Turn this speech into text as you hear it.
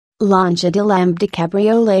Lancia Dilambda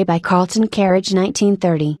Cabriolet by Carlton Carriage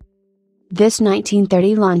 1930. This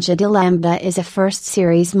 1930 Lancia Dilambda is a first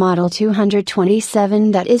series model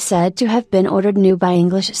 227 that is said to have been ordered new by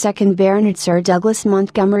English 2nd Baronet Sir Douglas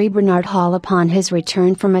Montgomery Bernard Hall upon his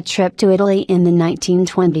return from a trip to Italy in the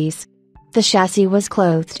 1920s. The chassis was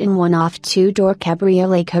clothed in one-off two-door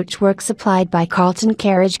cabriolet coachwork supplied by Carlton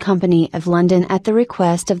Carriage Company of London at the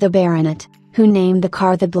request of the Baronet, who named the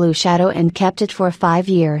car the Blue Shadow and kept it for 5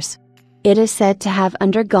 years. It is said to have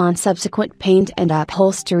undergone subsequent paint and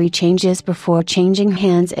upholstery changes before changing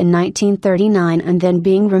hands in 1939 and then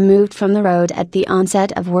being removed from the road at the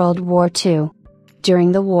onset of World War II.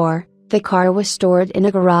 During the war, the car was stored in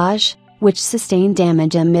a garage, which sustained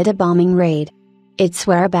damage amid a bombing raid. Its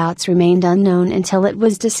whereabouts remained unknown until it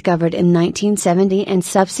was discovered in 1970 and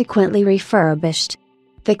subsequently refurbished.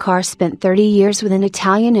 The car spent 30 years with an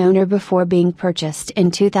Italian owner before being purchased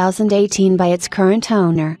in 2018 by its current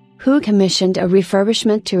owner, who commissioned a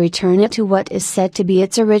refurbishment to return it to what is said to be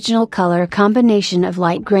its original color combination of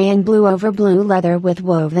light gray and blue over blue leather with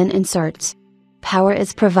woven inserts. Power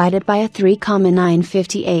is provided by a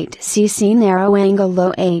 3,958cc narrow-angle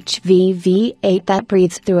low-HV V8 that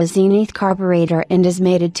breathes through a Zenith carburetor and is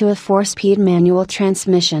mated to a 4-speed manual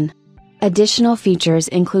transmission. Additional features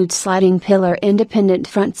include sliding pillar independent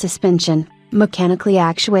front suspension, mechanically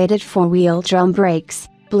actuated 4-wheel drum brakes,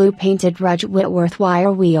 blue painted Rudge Whitworth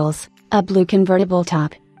wire wheels, a blue convertible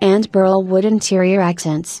top, and burl wood interior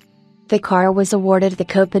accents. The car was awarded the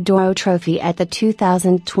Coppa d'Oro trophy at the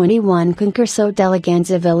 2021 Concurso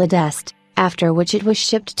d'Eleganza Villa d'Este, after which it was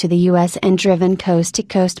shipped to the US and driven coast to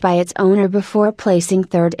coast by its owner before placing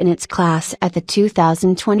third in its class at the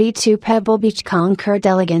 2022 Pebble Beach Concours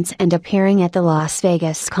d'Elegance and appearing at the Las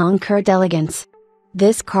Vegas Concours d'Elegance.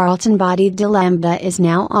 This Carlton-bodied Dilambda is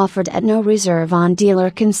now offered at no reserve on dealer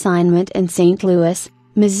consignment in St. Louis,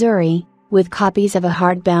 Missouri, with copies of a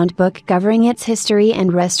hardbound book covering its history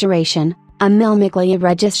and restoration, a Milmiglia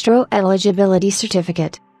Registro eligibility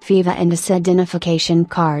certificate, FIVA and AS identification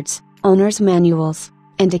cards, owner's manuals,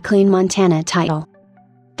 and a clean Montana title.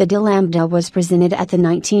 The Dilambda was presented at the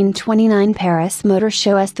 1929 Paris Motor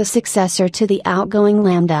Show as the successor to the outgoing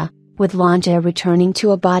Lambda, with Lancia returning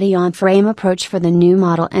to a body-on-frame approach for the new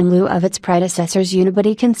model in lieu of its predecessor's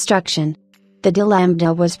unibody construction. The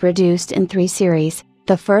Dilambda was produced in 3 series,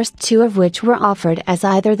 the first 2 of which were offered as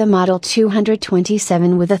either the Model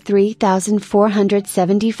 227 with a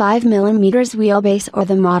 3,475 mm wheelbase or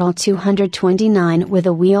the Model 229 with a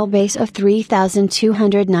wheelbase of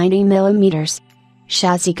 3,290 mm.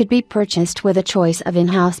 Chassis could be purchased with a choice of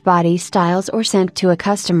in-house body styles or sent to a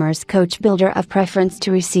customer's coach builder of preference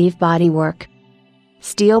to receive bodywork.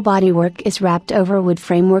 Steel bodywork is wrapped over wood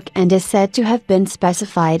framework and is said to have been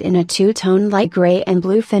specified in a 2-tone light gray and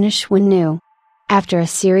blue finish when new. After a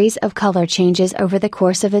series of color changes over the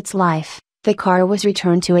course of its life, the car was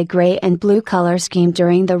returned to a gray and blue color scheme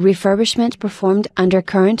during the refurbishment performed under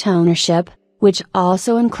current ownership, which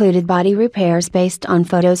also included body repairs based on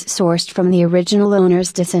photos sourced from the original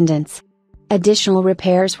owner's descendants. Additional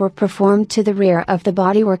repairs were performed to the rear of the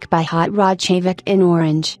bodywork by Hot Rod Chavik in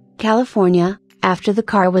Orange, California, after the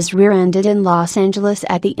car was rear-ended in Los Angeles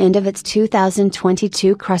at the end of its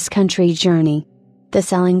 2022 cross-country journey. The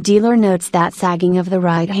selling dealer notes that sagging of the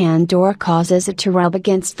right-hand door causes it to rub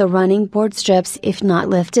against the running board strips if not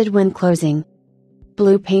lifted when closing.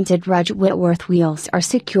 Blue painted Rudge Whitworth wheels are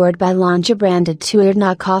secured by Lancia branded 2-ear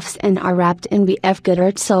knockoffs and are wrapped in BF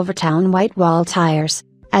Goodrich Silvertown white wall tires,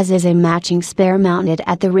 as is a matching spare mounted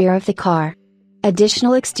at the rear of the car.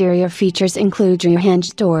 Additional exterior features include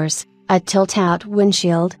rear-hinged doors, a tilt-out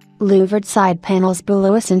windshield, louvered side panels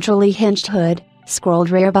below a centrally hinged hood, scrolled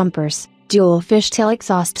rear bumpers, dual fishtail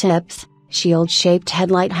exhaust tips, shield-shaped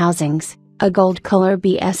headlight housings, a gold-color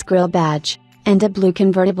BS grille badge, and a blue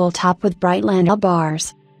convertible top with bright landau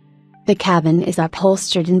bars. The cabin is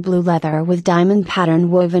upholstered in blue leather with diamond pattern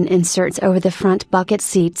woven inserts over the front bucket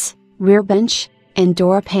seats, rear bench, and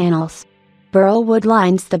door panels. Burl wood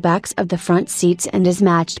lines the backs of the front seats and is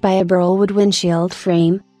matched by a burl wood windshield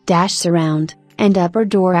frame, dash surround, and upper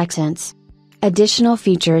door accents. Additional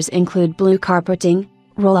features include blue carpeting,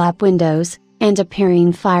 roll-up windows, and a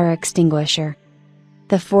Perrine fire extinguisher.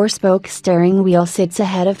 The 4-spoke steering wheel sits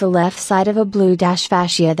ahead of the left side of a blue dash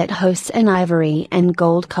fascia that hosts an ivory and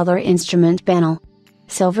gold color instrument panel.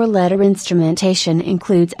 Silver letter instrumentation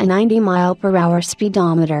includes a 90-mile-per-hour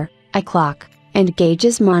speedometer, a clock, and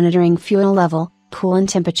gauges monitoring fuel level, coolant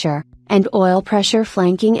temperature, and oil pressure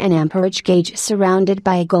flanking an amperage gauge surrounded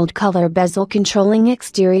by a gold color bezel controlling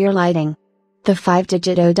exterior lighting. The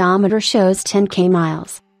 5-digit odometer shows 10k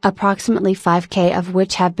miles, approximately 5k of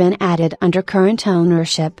which have been added under current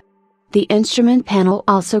ownership, The instrument panel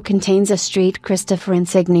also contains a Street Christopher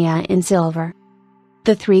insignia in silver.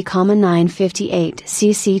 The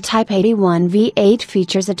 3,958cc Type 81 V8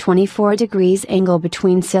 features a 24 degrees angle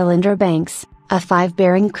between cylinder banks, a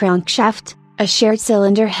 5-bearing crankshaft, a shared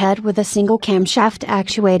cylinder head with a single camshaft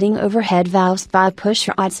actuating overhead valves via push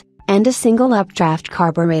rods, and a single updraft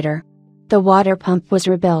carburetor. The water pump was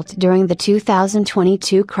rebuilt during the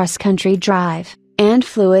 2022 cross-country drive, and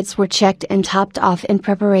fluids were checked and topped off in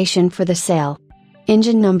preparation for the sale.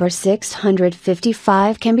 Engine number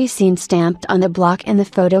 655 can be seen stamped on the block in the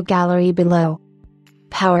photo gallery below.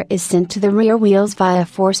 Power is sent to the rear wheels via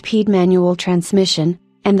 4-speed manual transmission,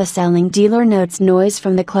 and the selling dealer notes noise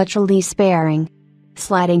from the clutch release bearing.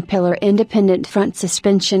 Sliding pillar independent front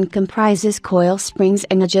suspension comprises coil springs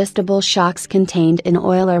and adjustable shocks contained in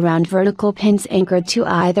oil-around vertical pins anchored to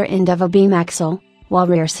either end of a beam axle, while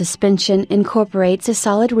rear suspension incorporates a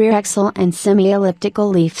solid rear axle and semi-elliptical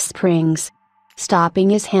leaf springs.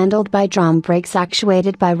 Stopping is handled by drum brakes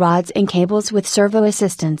actuated by rods and cables with servo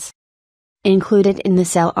assistance. Included in the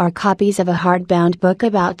sale are copies of a hardbound book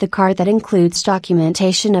about the car that includes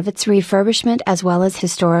documentation of its refurbishment as well as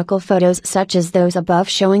historical photos such as those above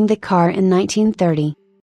showing the car in 1930.